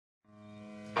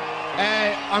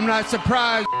I'm not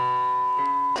surprised.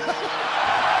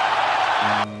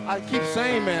 I keep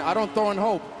saying, man, I don't throw in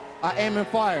hope. I aim and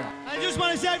fire. I just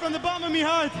want to say from the bottom of my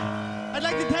heart, I'd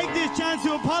like to take this chance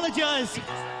to apologize to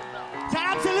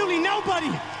absolutely nobody.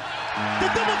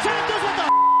 The double champ does what the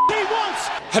he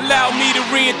wants. Allow me to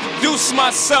reintroduce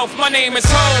myself. My name is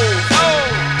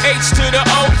Ho, H to the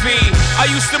OV.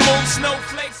 I used to move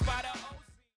snowflakes by the OC.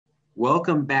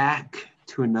 Welcome back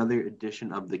to another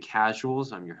edition of The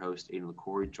Casuals. I'm your host, Aiden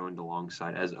LaCour, joined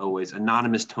alongside, as always,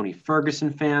 anonymous Tony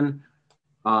Ferguson fan.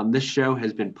 This show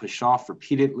has been pushed off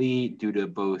repeatedly due to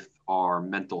both our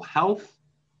mental health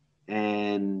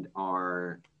and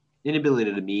our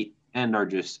inability to meet and our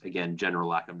just, again, general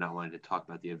lack of not wanting to talk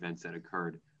about the events that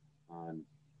occurred on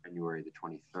January the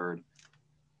 23rd.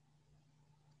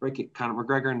 Conor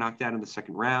McGregor knocked out in the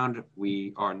second round.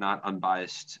 We are not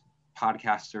unbiased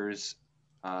podcasters.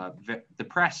 The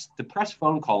press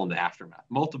phone call in the aftermath,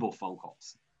 multiple phone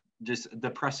calls, just a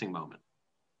depressing moment.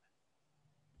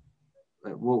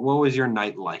 What was your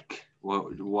night like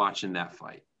watching that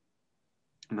fight?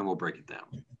 And then we'll break it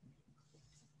down.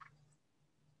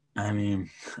 I mean,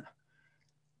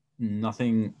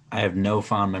 nothing. I have no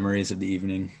fond memories of the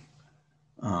evening.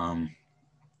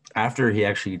 After he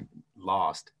actually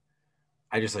lost,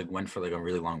 I just went for a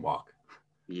really long walk.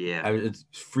 Yeah. It's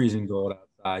freezing cold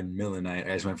outside, middle of the night.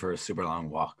 I just went for a super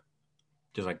long walk.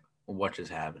 Just what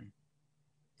just happened?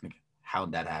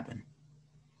 How'd that happen?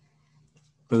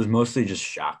 But it was mostly just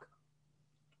shock.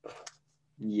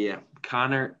 Yeah.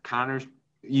 Conor's,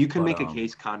 you can make a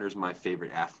case Conor's my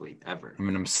favorite athlete ever. I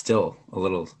mean, I'm still a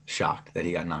little shocked that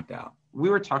he got knocked out. We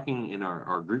were talking in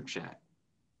our group chat.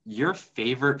 Your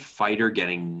favorite fighter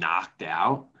getting knocked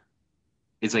out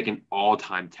is an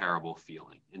all-time terrible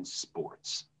feeling in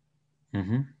sports.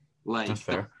 Mm-hmm. That's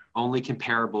fair. The only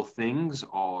comparable things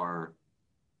are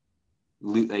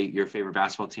your favorite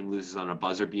basketball team loses on a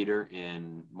buzzer beater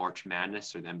in March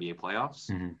Madness or the NBA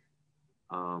playoffs.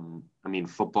 Mm-hmm. I mean,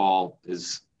 football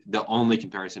is the only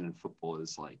comparison in football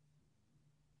is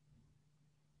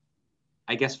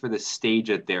I guess for the stage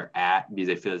that they're at, because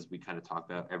I feel as we kind of talk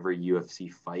about every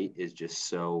UFC fight is just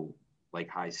so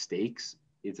high stakes.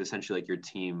 It's essentially your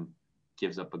team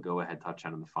gives up a go-ahead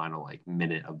touchdown in the final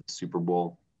minute of the Super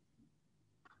Bowl.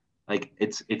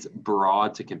 It's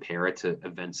broad to compare it to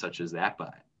events such as that,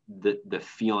 but the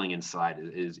feeling inside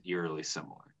is eerily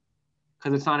similar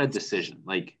because it's not a decision.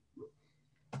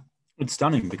 It's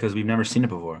stunning because we've never seen it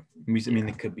before. I mean,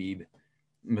 the Khabib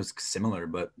was similar,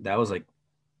 but that was it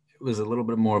was a little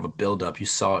bit more of a build-up. You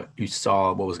saw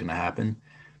what was going to happen.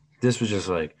 This was just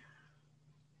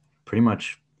pretty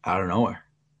much out of nowhere.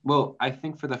 Well, I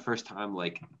think for the first time,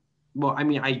 I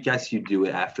mean, I guess you do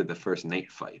it after the first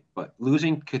Nate fight, but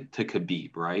losing to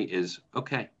Khabib, right, is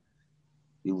okay.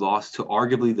 You lost to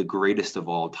arguably the greatest of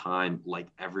all time, like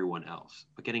everyone else,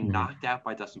 but getting knocked out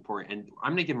by Dustin Poirier, and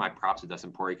I'm going to give my props to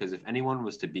Dustin Poirier because if anyone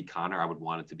was to beat Conor, I would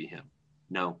want it to be him.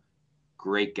 No,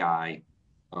 great guy,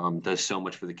 does so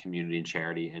much for the community and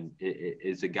charity, and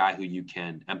is a guy who you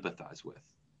can empathize with,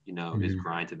 his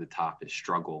grind to the top, his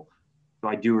struggle. So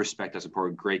I do respect Dustin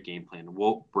Poirier, great game plan.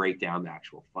 We'll break down the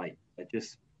actual fight. It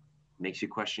just makes you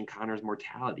question Conor's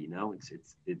mortality.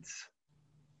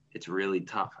 It's really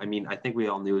tough. I mean, I think we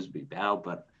all knew it was a big battle,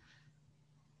 but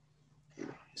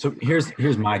so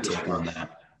here's my take on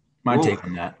that. Take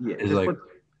on that is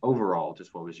overall,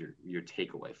 just what was your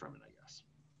takeaway from it, I guess.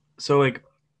 So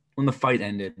when the fight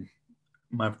ended,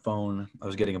 my phone, I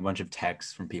was getting a bunch of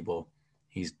texts from people.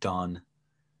 He's done,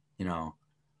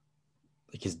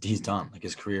 he's done.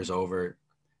 His career's over.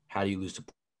 How do you lose to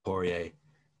Poirier?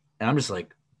 And I'm just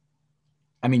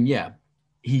I mean, yeah,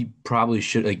 he probably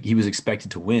should. He was expected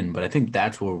to win, but I think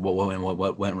that's what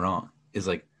went wrong. Is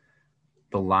the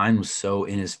line was so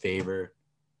in his favor.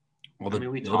 Well,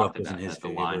 we talked about that the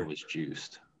line was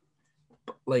juiced.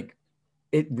 But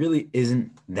it really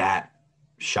isn't that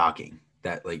shocking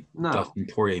that No. Dustin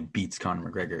Poirier beats Conor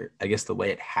McGregor. I guess the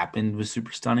way it happened was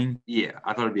super stunning. Yeah,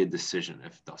 I thought it'd be a decision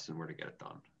if Dustin were to get it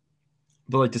done.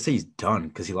 But to say he's done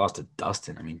because he lost to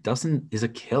Dustin. I mean, Dustin is a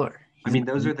killer.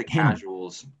 Those are the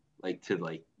casuals.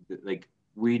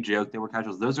 We joke they were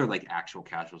casuals. Those are actual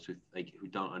casuals who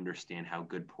don't understand how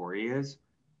good Poirier is.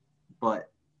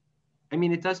 But I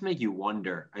mean, it does make you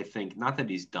wonder. I think not that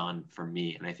he's done for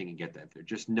me, and I think you get that there.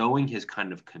 Just knowing his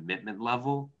kind of commitment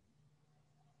level.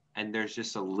 And there's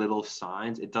just a little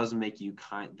signs. It does make you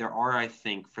there are, I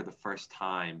think, for the first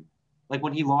time,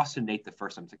 when he lost to Nate the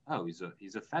first time, it's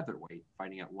he's a featherweight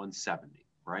fighting at 170,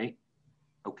 right?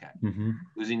 Okay. Mm-hmm.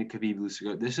 Losing to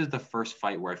Khabib, this is the first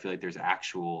fight where I feel there's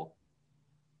actual,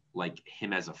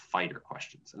 him as a fighter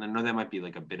questions. And I know that might be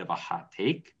a bit of a hot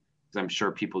take, I'm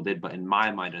sure people did. But in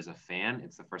my mind as a fan,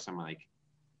 it's the first time like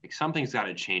something's got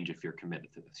to change if you're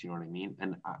committed to this. You know what I mean?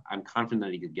 And I'm confident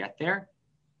that he could get there.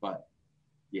 But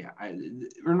yeah, in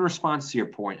response to your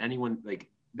point, anyone like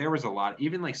there was a lot,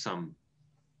 even like some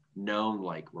known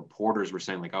like reporters were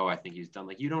saying like, oh, I think he's done.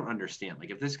 Like, you don't understand.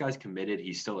 Like, if this guy's committed,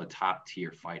 he's still a top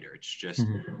tier fighter. It's just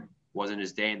wasn't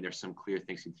his day, and there's some clear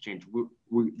things need to change.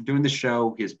 We're doing the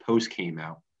show. His post came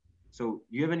out. So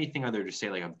you have anything other to say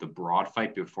like of the broad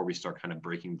fight before we start kind of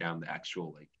breaking down the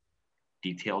actual like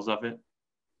details of it?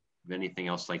 Of anything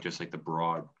else like just like the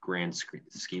broad grand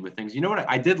scheme of things? You know what?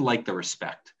 I did like the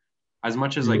respect. As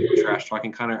much as like trash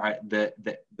talking Conor, the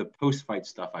post fight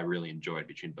stuff I really enjoyed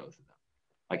between both of them.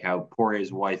 Like how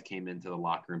Poirier's wife came into the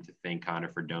locker room to thank Conor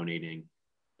for donating.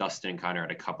 Dustin and Conor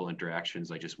had a couple interactions,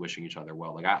 like just wishing each other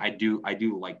well. Like I do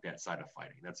like that side of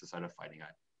fighting. That's the side of fighting.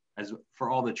 As for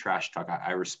all the trash talk,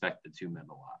 I respect the two men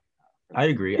a lot. I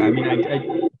agree. I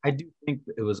mean, I do think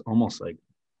it was almost like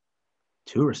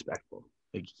too respectful.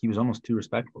 Like he was almost too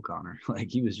respectful, Conor. Like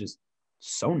he was just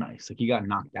so nice. Like he got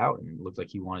knocked out and it looked like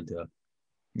he wanted to,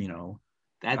 you know,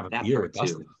 have a beer with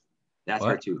Dustin. That's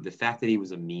hard too. The fact that he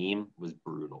was a meme was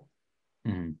brutal.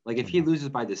 Like if he loses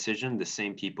by decision, the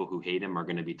same people who hate him are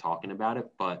going to be talking about it.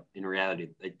 But in reality,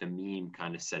 like the meme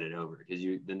kind of set it over because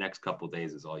the next couple of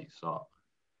days is all you saw.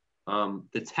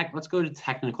 Let's go to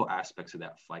technical aspects of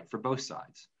that fight for both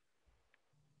sides.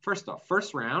 First off,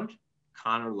 first round,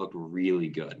 Conor looked really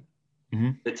good.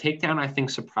 The takedown, I think,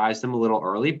 surprised him a little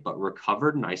early, but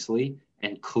recovered nicely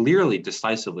and clearly,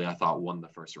 decisively, I thought, won the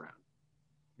first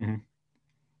round.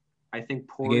 I think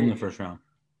Poirier gave him the first round.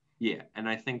 Yeah, and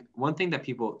I think one thing that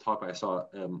people talk about, I saw,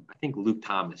 I think Luke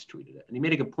Thomas tweeted it, and he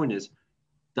made a good point is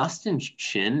Dustin's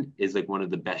chin is like one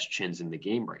of the best chins in the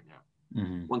game right now.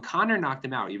 When Conor knocked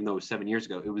him out, even though it was 7 years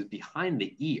ago, it was behind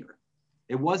the ear.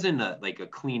 It wasn't like a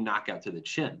clean knockout to the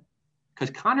chin because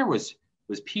Conor was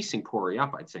piecing Poirier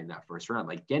up, I'd say, in that first round,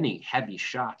 like getting heavy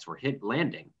shots were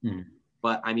landing.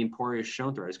 But I mean, Poirier's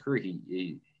shown throughout his career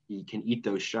he can eat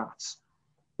those shots.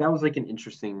 That was like an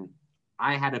interesting.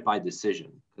 I had it by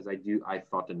decision because I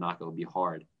thought the knockout would be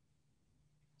hard.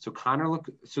 So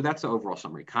that's the overall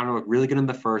summary. Conor looked really good in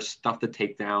the first, stuffed the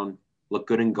takedown, looked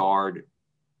good in guard,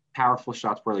 powerful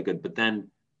shots were really good. But then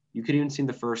you could even see in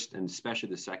the first and especially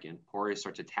the second, Poirier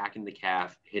starts attacking the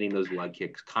calf, hitting those leg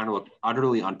kicks. Conor looked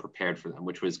utterly unprepared for them,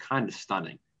 which was kind of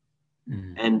stunning.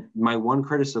 And my one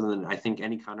criticism, and I think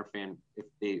any Conor fan, if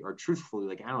they are truthfully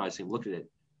like analyzing, look at it,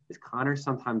 is Conor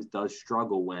sometimes does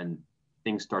struggle when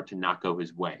things start to not go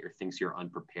his way or things you're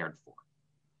unprepared for.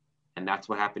 And that's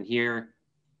what happened here.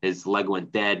 His leg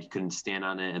went dead. He couldn't stand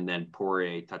on it. And then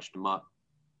Poirier touched him up.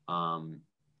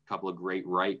 Couple of great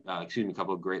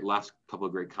couple of great lefts, couple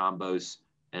of great combos,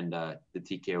 and the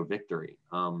TKO victory.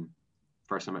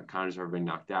 First time Conor's ever been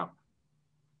knocked out.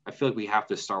 I feel like we have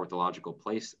to start with the logical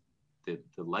place. The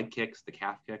leg kicks, the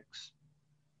calf kicks.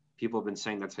 People have been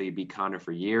saying that's how you beat Conor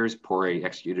for years. Poirier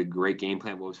executed a great game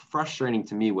plan. What was frustrating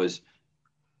to me was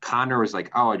Conor was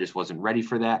like, oh, I just wasn't ready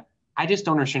for that. I just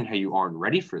don't understand how you aren't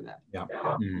ready for that. Yeah.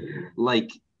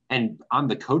 Like, and on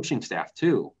the coaching staff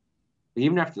too,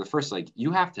 even after the first, like,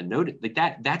 you have to note it. Like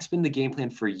that's been the game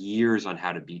plan for years on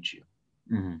how to beat you.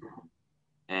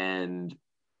 And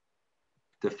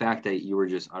the fact that you were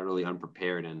just utterly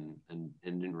unprepared and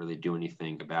didn't really do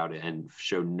anything about it and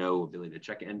showed no ability to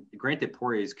check it. And granted,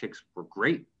 Poirier's kicks were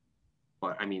great,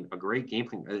 but I mean, a great game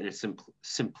plan, a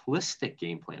simplistic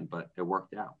game plan, but it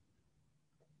worked out.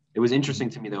 It was interesting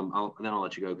to me, though, then I'll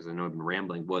let you go because I know I've been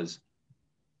rambling,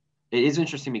 it is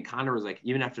interesting to me, Conor was like,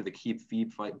 even after the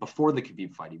Khabib fight, before the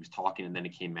Khabib fight, he was talking and then it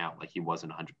came out like he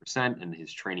wasn't 100% and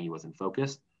his training, he wasn't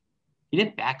focused. He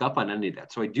didn't back up on any of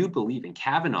that. So I do believe, and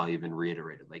Kavanaugh even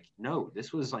reiterated, like, no,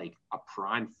 this was like a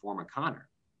prime form of Conor.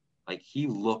 Like, he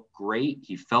looked great.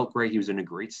 He felt great. He was in a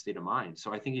great state of mind.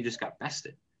 So I think he just got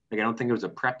bested. Like, I don't think it was a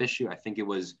prep issue. I think it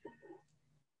was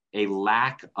a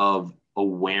lack of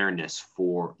awareness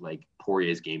for, like,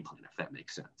 Poirier's game plan, if that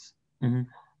makes sense.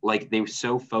 Like, they were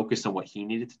so focused on what he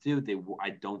needed to do, I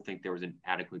don't think there was an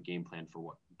adequate game plan for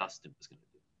what Dustin was going to do.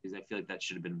 Because I feel like that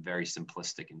should have been very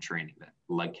simplistic in training, that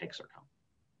leg kicks are coming.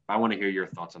 I want to hear your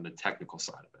thoughts on the technical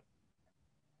side of it.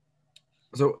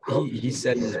 So he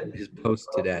said in his post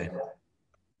today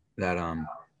that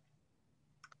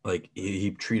like he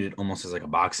treated almost as like a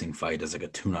boxing fight, as like a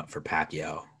tune-up for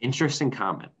Pacquiao. Interesting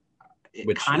comment.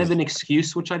 Kind of an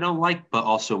excuse, which I don't like, but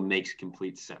also makes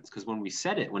complete sense. Because when we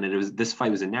said it, when this fight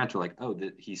was a natural, like, oh,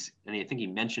 and I think he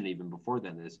mentioned even before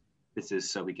then, this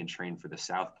is so we can train for the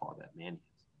southpaw that man is.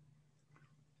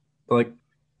 But like,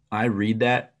 I read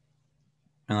that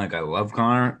and like I love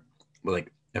Conor, but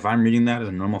like if I'm reading that as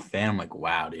a normal fan, I'm like,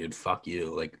 wow, dude, fuck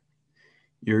you. Like,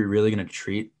 you're really gonna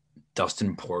treat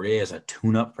Dustin Poirier as a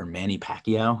tune-up for Manny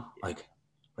Pacquiao? Like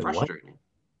what? Frustrating.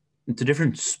 It's a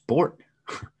different sport.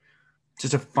 It's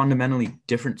just a fundamentally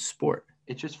different sport.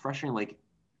 It's just frustrating. Like,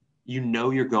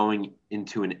 you're going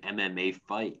into an MMA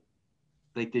fight.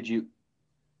 Like, did you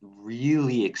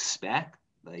really expect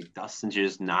like Dustin to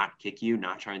just not kick you,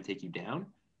 not try and take you down?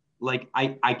 Like,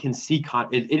 I can see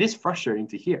it is frustrating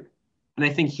to hear. And I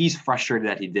think he's frustrated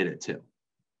that he did it too.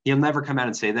 He'll never come out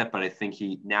and say that, but I think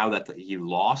now that he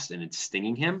lost and it's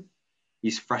stinging him,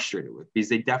 he's frustrated with, because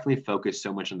they definitely focus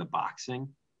so much on the boxing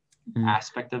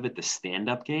aspect of it, the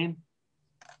stand-up game.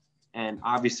 And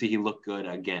obviously he looked good,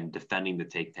 again, defending the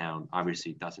takedown.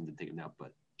 Obviously Dustin didn't take him out,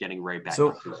 but getting right back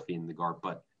up to his feet in the guard.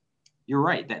 But you're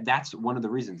right. That's one of the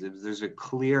reasons. There's a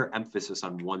clear emphasis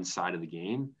on one side of the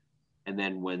game. And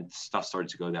then when stuff started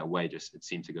to go that way, it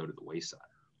seemed to go to the wayside.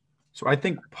 So I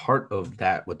think part of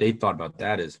that, what they thought about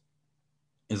that is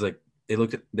like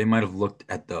they might have looked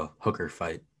at the Hooker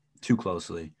fight too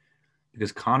closely,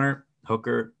 because Conor,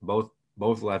 Hooker, both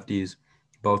lefties,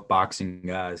 both boxing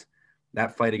guys.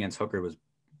 That fight against Hooker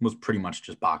was pretty much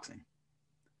just boxing.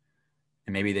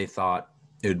 And maybe they thought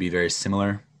it would be very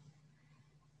similar.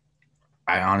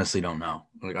 I honestly don't know.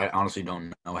 Like, I honestly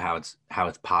don't know how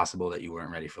it's possible that you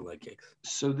weren't ready for leg kicks.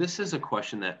 So this is a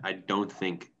question that I don't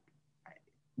think,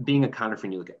 being a Conor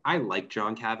fan, you look at, I like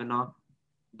John Kavanaugh,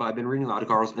 but I've been reading a lot of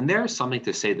articles, and there's something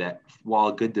to say that while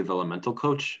a good developmental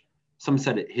coach, someone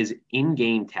said it, his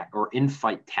in-game or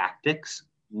in-fight tactics,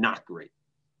 not great.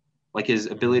 Like, his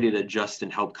ability to adjust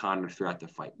and help Conor throughout the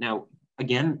fight. Now,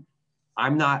 again,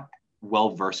 I'm not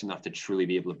well-versed enough to truly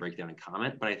be able to break down and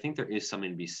comment, but I think there is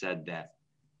something to be said that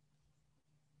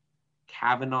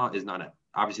Kavanaugh is not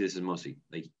obviously this is mostly,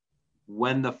 like,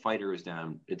 when the fighter is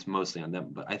down, it's mostly on them.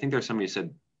 But I think there's somebody who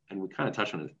said, and we kind of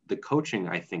touched on it, the coaching,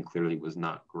 I think, clearly was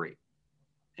not great.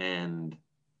 And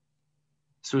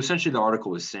so essentially the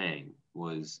article was saying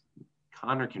was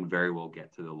Conor can very well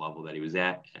get to the level that he was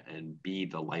at and be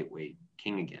the lightweight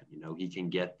king again. You know, he can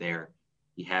get there.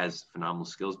 He has phenomenal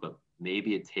skills, but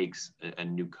maybe it takes a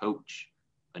new coach,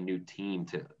 a new team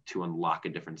to unlock a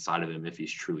different side of him if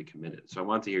he's truly committed. So I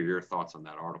want to hear your thoughts on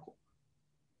that article,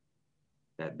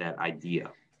 that idea.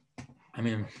 I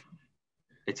mean,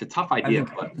 it's a tough idea,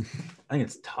 but I think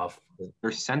it's tough.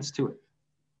 There's sense to it,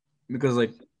 because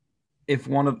like if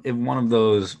one of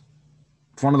those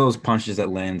punches that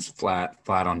lands flat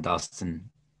on Dustin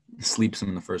sleeps him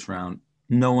in the first round,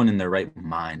 no one in their right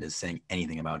mind is saying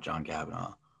anything about John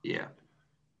Kavanaugh. Yeah.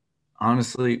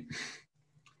 Honestly,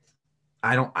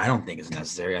 I don't think it's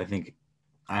necessary. I think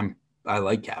I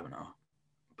like Kavanaugh,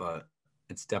 but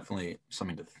it's definitely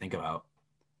something to think about.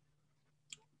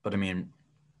 But I mean,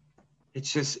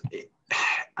 it's just,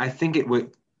 I think it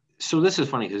would. So this is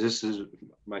funny because this is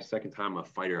my second time a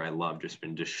fighter I love just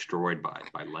been destroyed by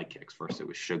leg kicks. First it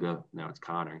was Sugar, now it's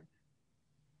Conor.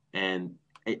 And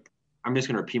I'm just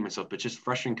going to repeat myself, but just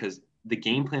frustrating because the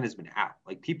game plan has been out.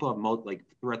 Like, people have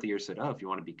throughout the years said, oh, if you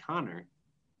want to be Conor,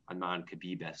 a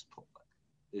non-Khabib-esque pull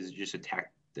leg is just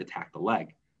attack the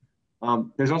leg.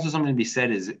 There's also something to be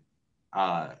said is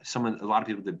a lot of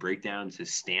people did breakdowns.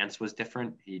 His stance was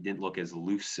different. He didn't look as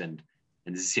loose and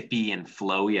zippy and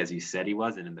flowy as he said he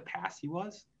was, and in the past he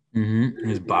was. Mm-hmm.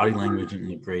 His body language didn't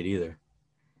look great either.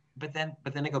 But then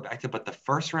I go back to, but the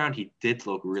first round he did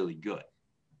look really good.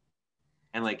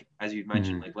 And like, as you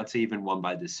mentioned, like, let's say even won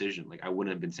by decision, like, I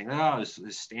wouldn't have been saying, oh,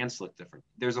 his stance looked different.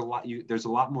 There's a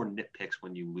lot more nitpicks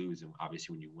when you lose and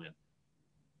obviously when you win.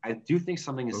 I do think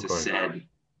something is said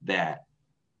that,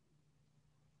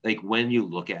 like, when you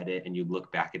look at it and you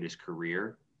look back at his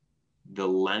career, the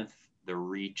length, the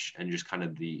reach, and just kind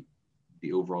of the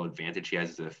overall advantage he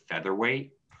has as a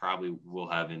featherweight probably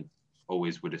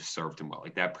would have served him well.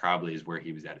 Like, that probably is where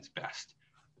he was at his best.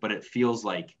 But it feels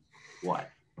like, what,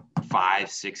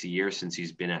 5-6 years since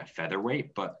he's been at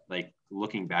featherweight, but like,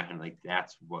 looking back and like,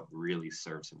 that's what really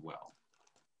serves him well.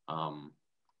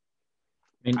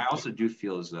 I also do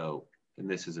feel as though, and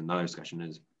this is another discussion,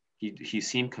 is he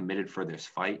seemed committed for this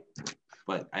fight,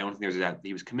 but I don't think there's that.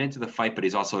 He was committed to the fight, but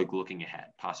he's also like looking ahead,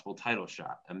 possible title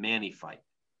shot, a Manny fight.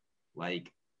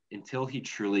 Like, until he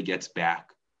truly gets back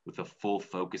with a full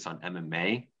focus on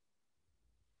MMA,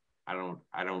 I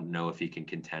don't know if he can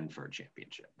contend for a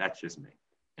championship. That's just me.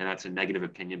 And that's a negative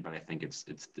opinion, but I think it's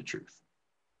the truth.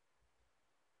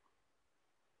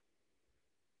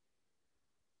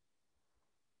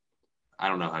 I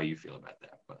don't know how you feel about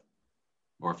that,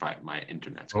 or if my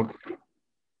internet's going.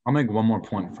 I'll make one more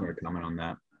point before I comment on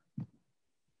that.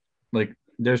 Like,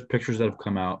 there's pictures that have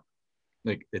come out,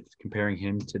 like, it's comparing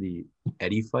him to the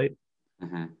Eddie fight.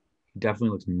 Mm-hmm. He definitely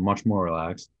looks much more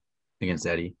relaxed against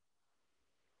Eddie.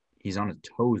 He's on his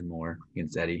toes more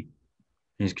against Eddie.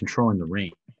 And he's controlling the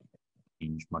range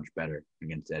much better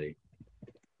against Eddie.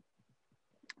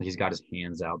 He's got his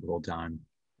hands out the whole time.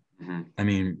 Mm-hmm. I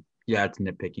mean, yeah, it's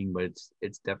nitpicking, but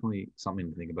it's definitely something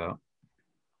to think about.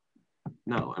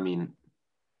 No, I mean,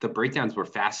 the breakdowns were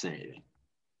fascinating.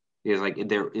 Because like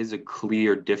there is a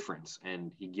clear difference,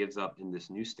 and he gives up in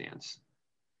this new stance.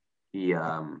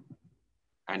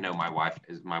 I know my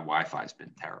Wi-Fi's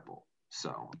been terrible,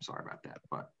 so I'm sorry about that.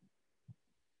 But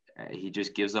he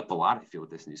just gives up a lot. I feel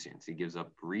with this new stance, he gives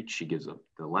up reach, he gives up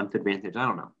the length advantage. I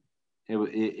don't know.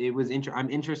 It was I'm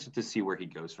interested to see where he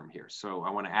goes from here. So I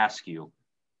want to ask you,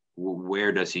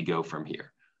 where does he go from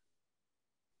here?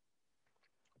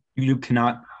 You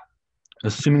cannot,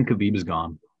 assuming Khabib is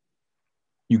gone,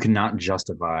 you cannot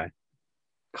justify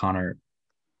Conor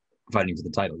fighting for the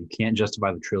title. You can't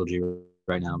justify the trilogy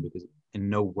right now because in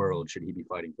no world should he be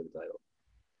fighting for the title.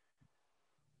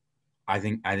 I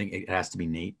think it has to be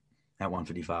Nate at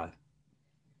 155.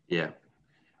 Yeah,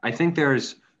 I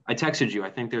texted you. I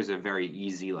think there's a very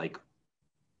easy, like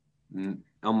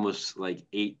almost like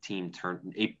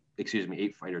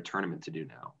 8-fighter tournament to do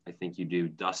now. I think you do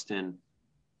Dustin,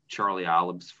 Charlie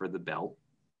Olives for the belt.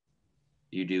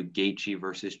 You do Gaethje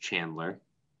versus Chandler,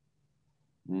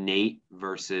 Nate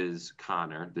versus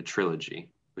Conor, the trilogy,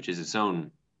 which is its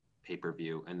own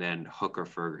pay-per-view, and then Hooker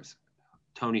Ferguson,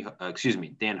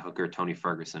 Dan Hooker, Tony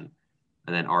Ferguson,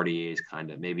 and then RDA is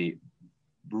kind of maybe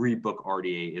rebook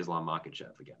RDA Islam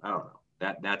Makhachev again. I don't know.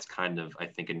 That's kind of, I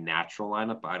think, a natural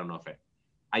lineup, but I don't know if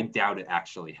I doubt it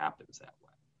actually happens that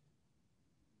way.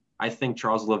 I think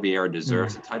Charles Oliveira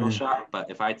deserves a title shot, but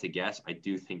if I had to guess, I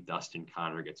do think Dustin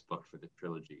Conor gets booked for the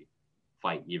trilogy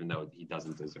fight, even though he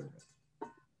doesn't deserve it.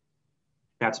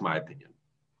 That's my opinion.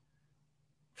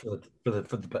 For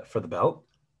the belt?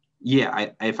 Yeah,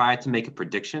 if I had to make a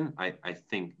prediction, I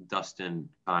think Dustin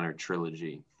Conor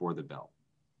trilogy for the belt,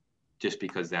 just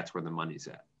because that's where the money's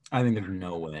at. I think there's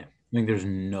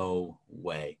no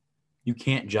way. You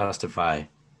can't justify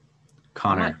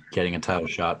Conor getting a title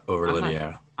shot over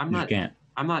Oliveira.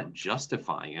 I'm not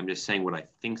justifying. I'm just saying what I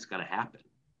think's gonna happen.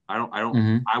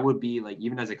 I would be like,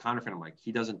 even as a Conor fan, I'm like,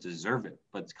 he doesn't deserve it,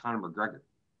 but it's Conor McGregor.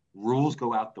 Rules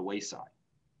go out the wayside.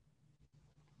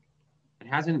 It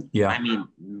hasn't. Yeah. I mean,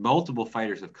 multiple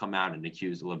fighters have come out and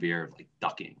accused Oliveira of like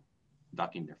ducking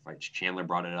their fights. Chandler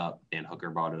brought it up. Dan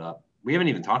Hooker brought it up. We haven't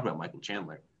even talked about Michael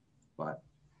Chandler, but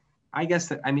I guess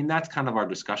that's kind of our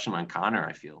discussion on Conor.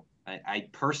 I feel. I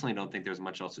personally don't think there's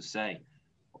much else to say.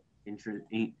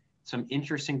 Some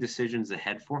interesting decisions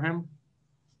ahead for him.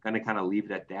 Going to kind of leave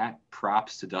it at that.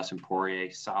 Props to Dustin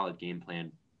Poirier. Solid game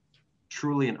plan.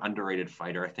 Truly an underrated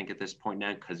fighter, I think, at this point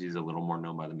now, because he's a little more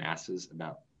known by the masses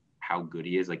about how good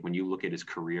he is. Like when you look at his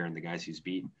career and the guys he's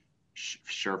beat,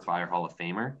 surefire Hall of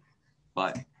Famer.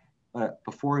 But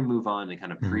before we move on and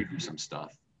kind of preview some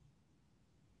stuff,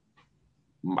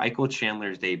 Michael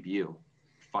Chandler's debut,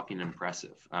 fucking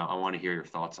impressive. I want to hear your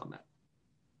thoughts on that.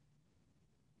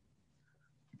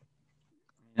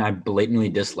 I blatantly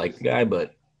dislike the guy,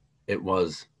 but it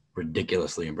was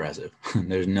ridiculously impressive.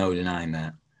 There's no denying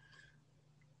that.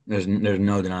 There's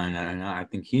no denying that. And I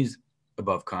think he's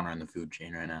above Conor in the food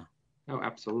chain right now. Oh,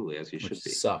 absolutely, as he should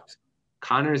be. Sucks.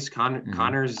 Conor's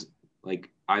like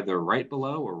either right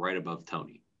below or right above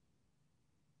Tony.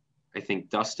 I think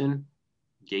Dustin,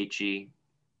 Gaethje,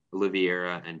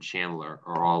 Oliveira, and Chandler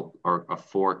are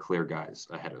four clear guys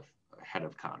ahead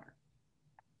of Conor.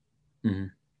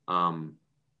 Mm-hmm.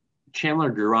 Chandler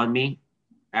grew on me,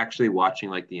 actually watching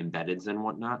like the embeddeds and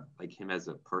whatnot, like him as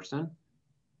a person.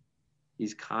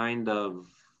 He's kind of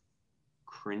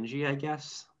cringy, I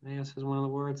guess is one of the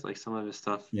words. Like some of his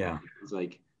stuff. Yeah. It's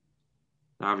like,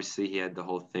 obviously he had the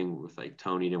whole thing with like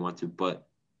Tony didn't want to, but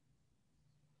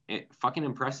fucking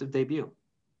impressive debut.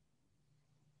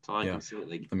 That's all I can say.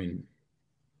 Like, I mean,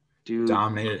 dude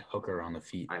dominated Hooker on the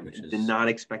feet. Did not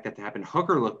expect that to happen.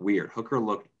 Hooker looked weird. Hooker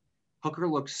looked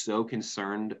so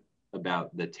concerned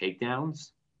about the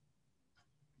takedowns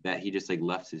that he just like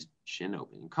left his chin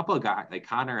open. A couple of guys like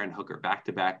Conor and Hooker back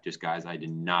to back, just guys I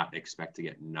did not expect to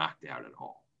get knocked out at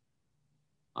all.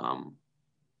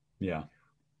 Yeah. I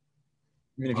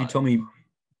mean, if you told me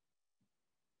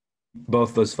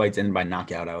both those fights ended by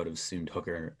knockout, I would have assumed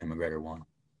Hooker and McGregor won.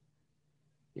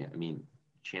 Yeah, I mean,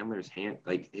 Chandler's hand,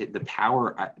 like the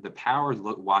power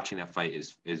watching that fight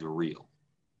is real.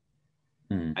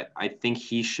 I think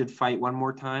he should fight one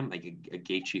more time. Like a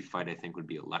Gaethje fight, I think would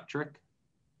be electric.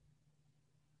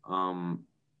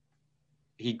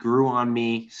 He grew on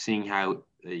me, seeing how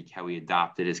he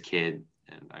adopted his kid,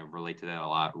 and I relate to that a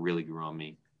lot. Really grew on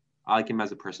me. I like him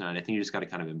as a personality. I think you just got to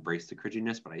kind of embrace the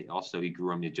cringiness, but he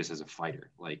grew on me just as a fighter,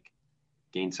 like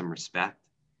gained some respect.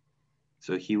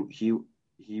 So he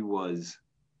was,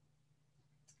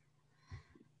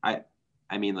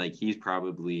 I mean, like he's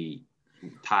probably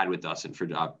tied with Dustin for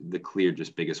the clear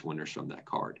just biggest winners from that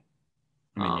card.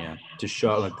 I mean, yeah, to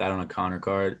show like that on a Conor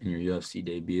card in your UFC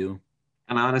debut.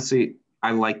 And honestly,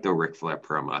 I like the Ric Flair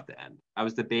promo at the end. I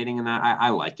was debating in that. I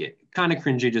like it. Kind of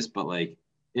cringy, just but like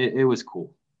it was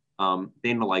cool.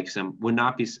 Dana likes him. Would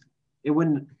not be. It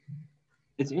wouldn't.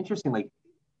 It's interesting. Like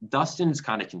Dustin's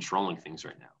kind of controlling things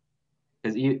right now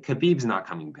because Khabib's not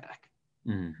coming back.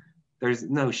 Mm-hmm. There's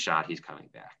no shot he's coming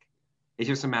back. It's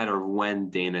just a matter of when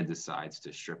Dana decides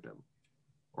to strip him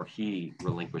or he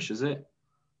relinquishes it.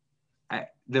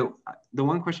 The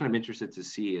one question I'm interested to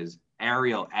see is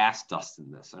Ariel asked Dustin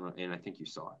this, and I think you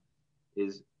saw it,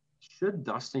 is should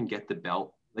Dustin get the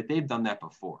belt? Like they've done that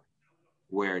before,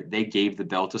 where they gave the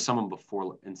belt to someone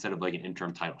before instead of like an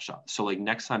interim title shot. So like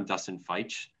next time Dustin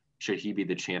fights, should he be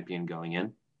the champion going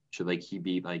in? Should like he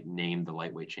be like named the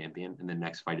lightweight champion, and the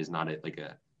next fight is not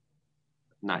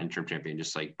not interim champion,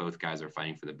 just like both guys are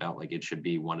fighting for the belt. Like it should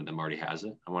be one of them already has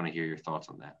it. I want to hear your thoughts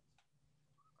on that.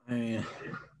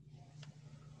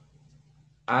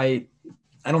 I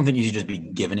don't think he should just be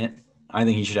given it. I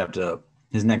think he should have to.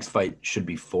 His next fight should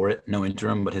be for it. No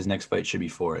interim, but his next fight should be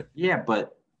for it. Yeah,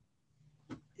 but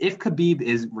if Khabib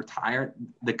is retired,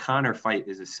 the Conor fight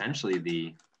is essentially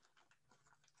the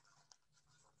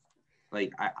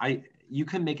like you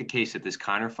can make a case that this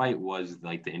Conor fight was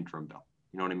like the interim belt.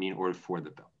 You know what I mean? Or for the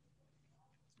belt.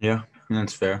 Yeah,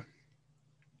 that's fair.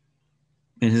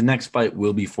 And his next fight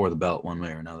will be for the belt one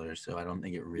way or another. So I don't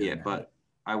think it really matters. But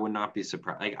I would not be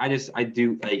surprised. Like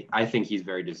I think he's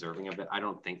very deserving of it. I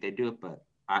don't think they do it, but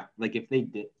if they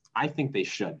did, I think they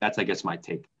should. That's I guess my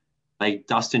take. Like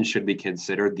Dustin should be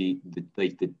considered the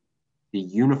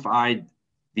unified,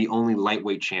 the only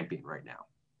lightweight champion right now.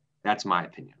 That's my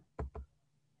opinion.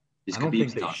 I don't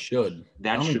think they should.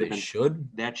 That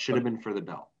should have been for the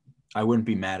belt. I wouldn't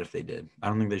be mad if they did. I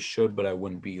don't think they should, but I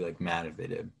wouldn't be like mad if they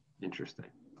did. Interesting.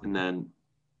 And then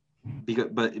because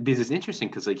it's interesting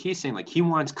because like he's saying like he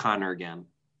wants Conor again.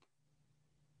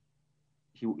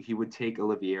 He would take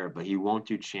Oliveira, but he won't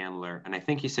do Chandler, and I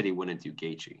think he said he wouldn't do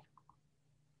Gaethje.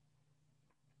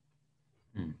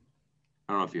 I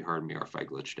don't know if you heard me or if I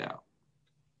glitched out.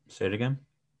 Say it again.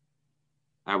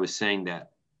 I was saying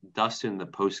that Dustin, the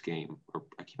post-game, or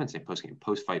I keep on saying post-game,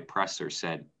 post-fight presser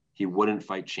said he wouldn't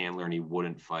fight Chandler and he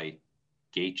wouldn't fight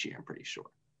Gaethje, I'm pretty sure.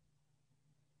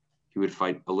 He would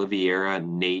fight Oliveira,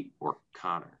 Nate, or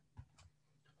Conor.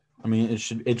 I mean, it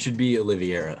should be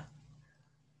Oliveira.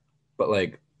 But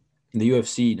like the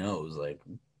UFC knows, like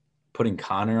putting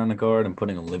Conor on a card and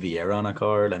putting Oliveira on a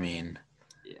card, I mean,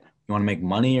 yeah. You want to make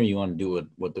money or you want to do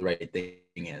what the right thing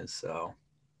is. So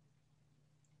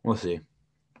we'll see.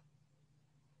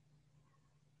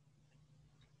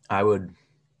 I would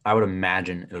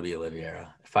imagine it'll be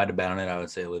Oliveira. If I had to bet on it, I would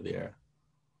say Oliveira.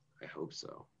 I hope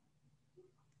so.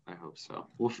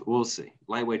 We'll see.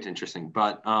 Lightweight's interesting.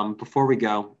 But before we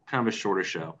go, kind of a shorter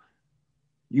show.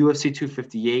 UFC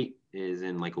 258 is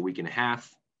in like a week and a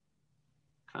half.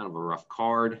 Kind of a rough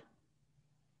card.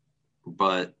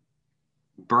 But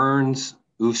Burns,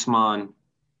 Usman,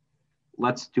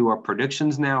 let's do our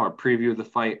predictions now, our preview of the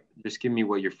fight. Just give me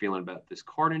what you're feeling about this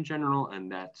card in general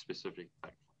and that specific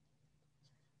fight.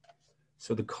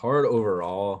 So the card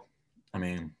overall, I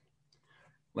mean,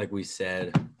 like we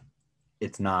said,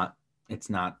 it's not the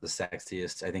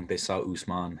sexiest. I think they saw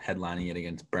Usman headlining it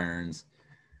against Burns.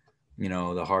 You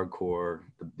know, the hardcore,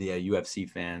 the UFC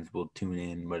fans will tune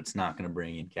in, but it's not going to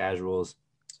bring in casuals.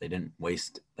 So they didn't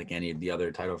waste like any of the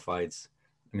other title fights.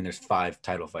 I mean, there's 5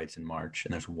 title fights in March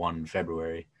and there's 1 in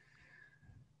February.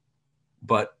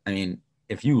 But I mean,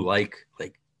 if you like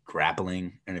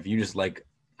grappling and if you just like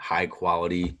high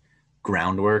quality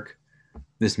groundwork,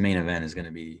 this main event is going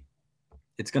to be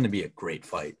a great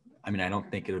fight. I mean, I don't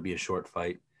think it'll be a short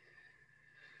fight.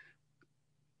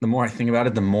 The more I think about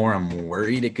it, the more I'm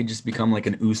worried it could just become like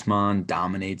an Usman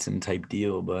dominates him type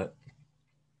deal. But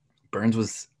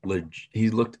Burns he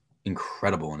looked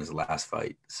incredible in his last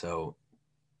fight. So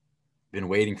been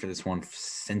waiting for this one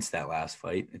since that last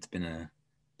fight. It's been a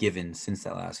given since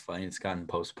that last fight. It's gotten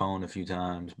postponed a few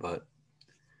times, but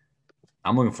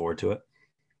I'm looking forward to it.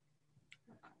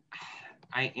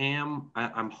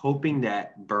 I'm hoping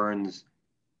that Burns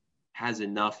has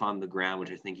enough on the ground, which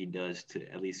I think he does, to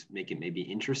at least make it maybe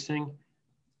interesting.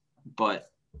 But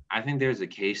I think there's a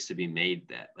case to be made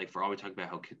that, like, for all we talk about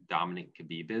how dominant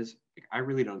Khabib is, like, I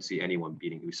really don't see anyone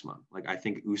beating Usman. Like, I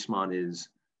think Usman is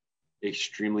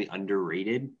extremely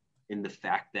underrated. in the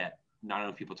fact that not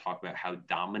enough people talk about how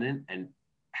dominant and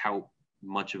how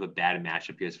much of a bad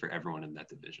matchup he is for everyone in that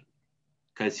division.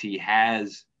 Because he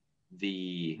has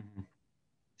the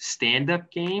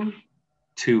stand-up game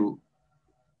to,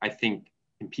 I think,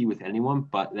 compete with anyone,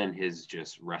 but then his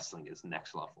just wrestling is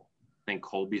next level. I think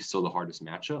Colby's still the hardest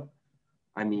matchup.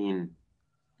 I mean,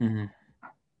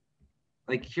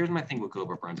 like, here's my thing with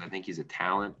Gilbert Burns. I think he's a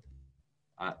talent.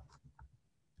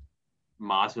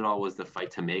 Masvidal was the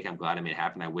fight to make. I'm glad it made it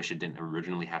happen. I wish it didn't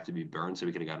originally have to be Burns, so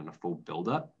we could have gotten a full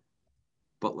build-up.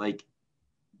 But, like,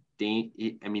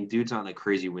 dude's on a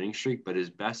crazy winning streak, but his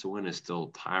best win is still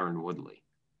Tyron Woodley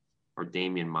or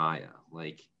Damian Maia.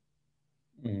 Like,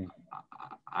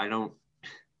 I don't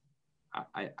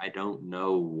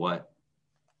know what,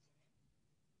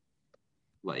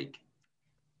 like,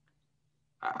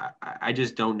 I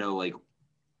just don't know, like,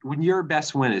 when your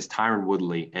best win is Tyron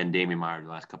Woodley and Damian Maia the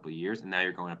last couple of years, and now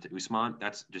you're going up to Usman,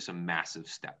 that's just a massive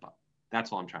step up.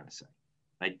 That's all I'm trying to say.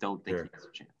 I don't think he has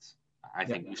a chance. I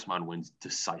think Usman wins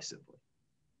decisively.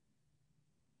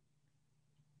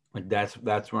 Like, that's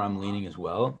where I'm leaning as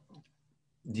well.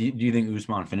 Do you think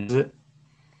Usman finishes it?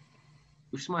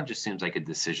 Usman just seems like a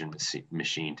decision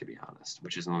machine, to be honest,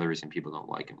 which is another reason people don't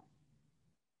like him.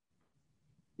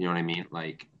 You know what I mean?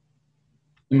 Like,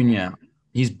 yeah,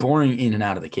 he's boring in and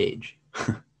out of the cage.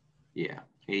 Yeah,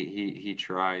 he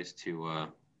tries to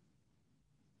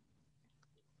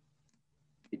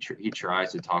he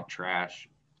tries to talk trash,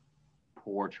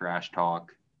 poor trash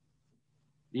talk.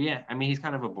 Yeah, I mean, he's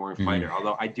kind of a boring fighter,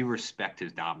 although I do respect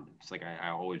his dominance. Like, I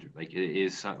always, like, it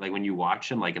is, like, when you watch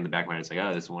him, like, in the back of my head, it's like,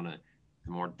 oh, this is one of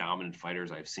the more dominant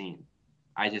fighters I've seen.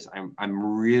 I'm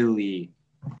really,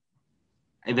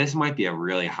 and this might be a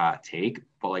really hot take,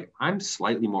 but, like, I'm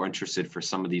slightly more interested for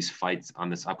some of these fights on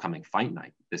this upcoming fight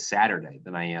night, this Saturday,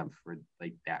 than I am for,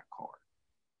 like, that card.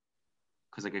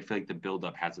 Because, like, I feel like the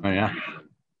buildup hasn't been anything.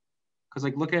 Because,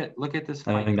 like, look at this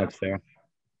fight. I think that's fair.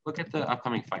 Look at the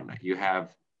upcoming fight night. You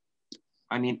have,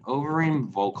 I mean,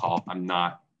 Overeem Volkov, I'm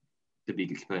not, to be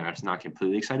completely honest, not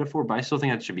completely excited for, but I still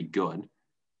think that should be good.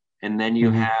 And then you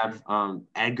have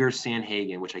Edgar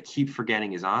Sanhagen, which I keep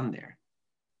forgetting is on there.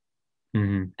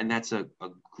 And that's a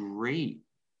great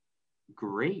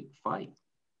fight.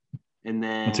 And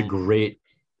then it's a great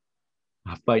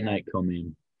fight night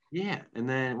co-main. Yeah. And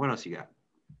then what else you got?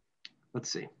 Let's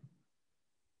see.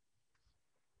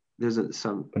 There's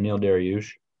some Beneil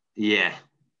Dariush. Yeah.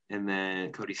 And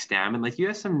then Cody Stammen. Like, you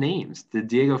have some names. The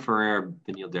Diego Ferreira,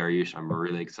 Beneil Dariush, I'm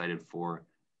really excited for.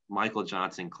 Michael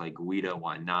Johnson, Clay Guida,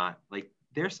 why not? Like,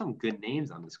 there's some good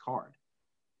names on this card.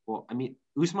 Well, I mean,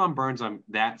 Usman Burns, on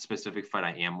that specific fight,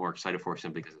 I am more excited for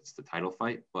simply because it's the title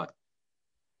fight. But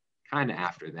kind of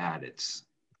after that, it's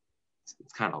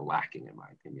kind of lacking, in my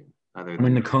opinion.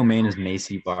 The co-main is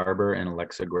Macy Barber and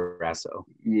Alexa Grasso.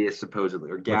 Yeah,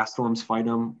 supposedly. Or Gastelum's fight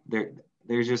them.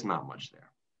 There's just not much there.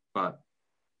 But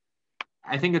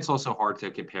I think it's also hard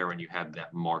to compare when you have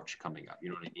that March coming up. You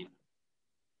know what I mean?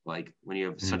 Like, when you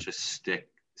have such a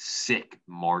sick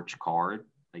March card,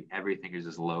 like, everything is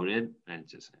just loaded, and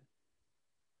it's just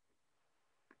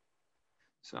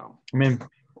so. I mean,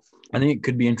 I think it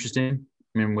could be interesting.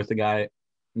 I mean, with the guy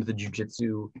with the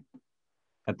jiu-jitsu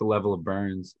at the level of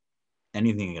Burns,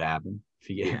 anything could happen.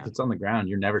 If it's on the ground,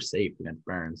 you're never safe against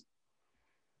Burns.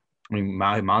 I mean,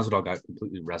 Masvidal got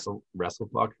completely wrestle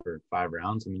fucked for 5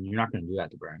 rounds. I mean, you're not going to do that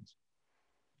to Burns.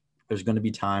 There's going to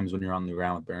be times when you're on the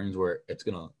ground with Burns where you're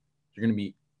going to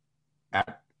be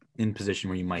in position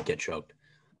where you might get choked.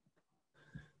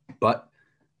 But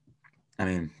I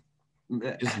mean,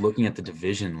 just looking at the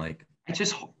division, like,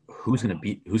 who's going to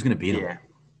beat him? Yeah,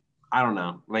 I don't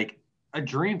know. Like, a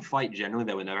dream fight generally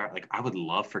that would never, like, I would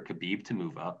love for Khabib to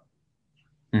move up.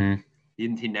 He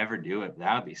never do it.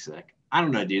 That would be sick. I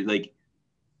don't know, dude. Like,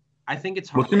 I think it's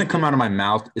hard. What's going to come out of my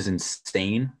mouth is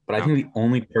insane, but I think the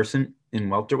only person in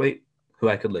welterweight who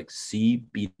I could, like, see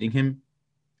beating him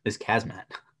is Kazmat.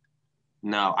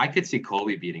 No, I could see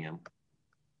Colby beating him.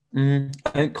 I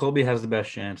think Colby has the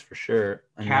best chance for sure.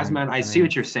 Kazmat, I see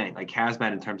what you're saying. Like,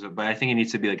 Kazmat in terms of, but I think it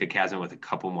needs to be like a Kazmat with a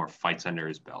couple more fights under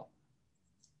his belt.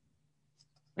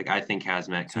 Like, I think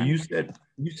Kazmat. So you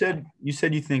said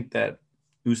you think that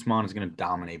Usman is going to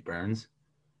dominate Burns.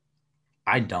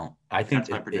 I don't. I think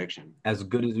that's my prediction. As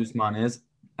good as Usman is,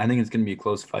 I think it's going to be a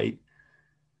close fight.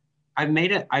 I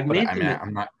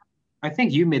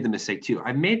think you made the mistake too.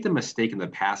 I made the mistake in the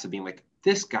past of being like,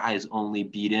 this guy is only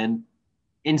beaten,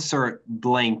 insert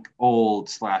blank old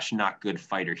 / not good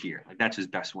fighter here. Like, that's his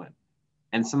best win.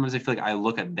 And sometimes I feel like I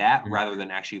look at that rather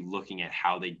than actually looking at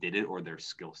how they did it or their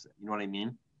skill set. You know what I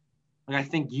mean? Like, I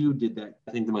think you did that.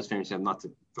 I think the most famous, not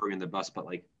to throw you in the bus, but,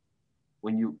 like,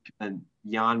 and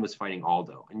Jan was fighting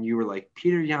Aldo, and you were like,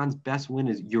 Peter Yan's best win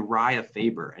is Uriah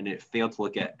Faber, and it failed to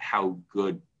look at how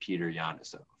good Peter Yan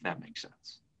is, if that makes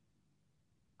sense.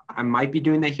 I might be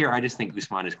doing that here. I just think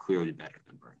Usman is clearly better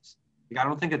than Burns. Like, I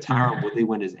don't think a Tyron Woodley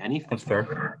win is anything. That's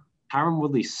fair. Tyron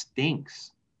Woodley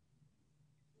stinks.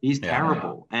 He's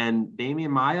terrible. And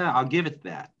Damian Maia, I'll give it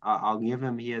that. I'll give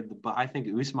him. But I think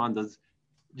Usman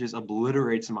just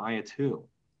obliterates Maia too.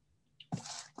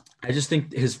 I just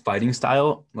think his fighting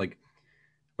style, like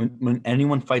when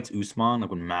anyone fights Usman, like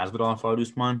when Masvidal fought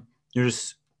Usman, you're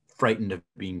just frightened of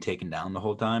being taken down the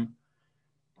whole time.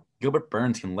 Gilbert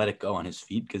Burns can let it go on his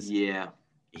feet because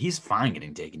he's fine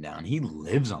getting taken down. He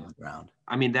lives on the ground.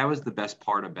 I mean, that was the best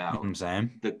part about You know what I'm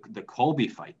saying? the Colby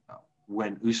fight, though.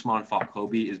 When Usman fought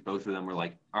Colby, is both of them were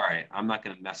like, all right, I'm not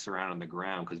going to mess around on the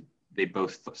ground because they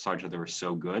both saw each other were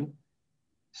so good.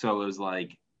 So it was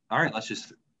like, all right, let's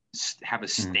just have a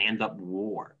stand-up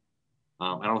war.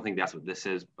 I don't think that's what this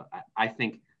is, but I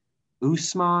think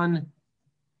Usman,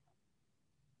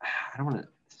 I don't want to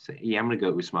say, I'm going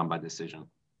to go Usman by decision.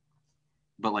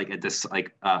 But like at this,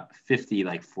 50,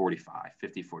 45,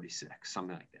 50, 46,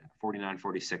 something like that. 49,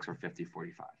 46 or 50,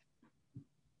 45.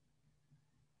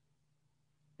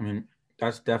 I mean,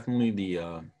 that's definitely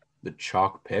the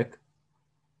chalk pick.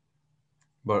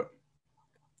 But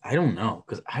I don't know,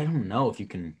 because I don't know if you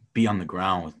can be on the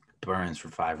ground with Burns for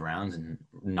 5 rounds and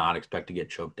not expect to get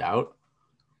choked out.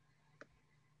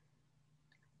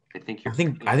 I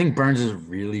think Burns is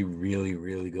really, really,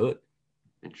 really good.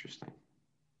 Interesting.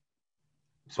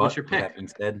 So what's your pick? With that being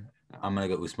said, I'm gonna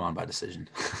go Usman by decision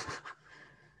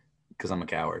because I'm a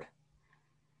coward.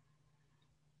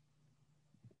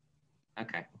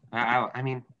 Okay. I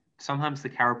mean, sometimes the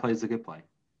coward play is a good play.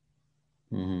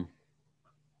 Mm-hmm.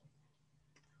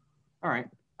 All right.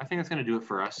 I think that's going to do it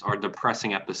for us. Our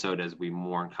depressing episode as we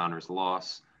mourn Conor's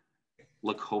loss.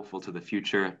 Look hopeful to the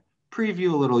future.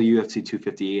 Preview a little UFC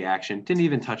 258 action. Didn't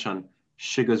even touch on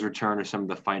Suga's return or some of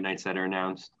the fight nights that are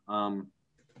announced.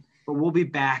 But we'll be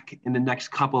back in the next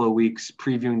couple of weeks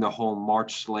previewing the whole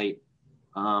March slate.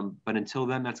 But until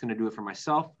then, that's going to do it for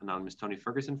myself. Anonymous Tony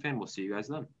Ferguson fan. We'll see you guys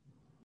then.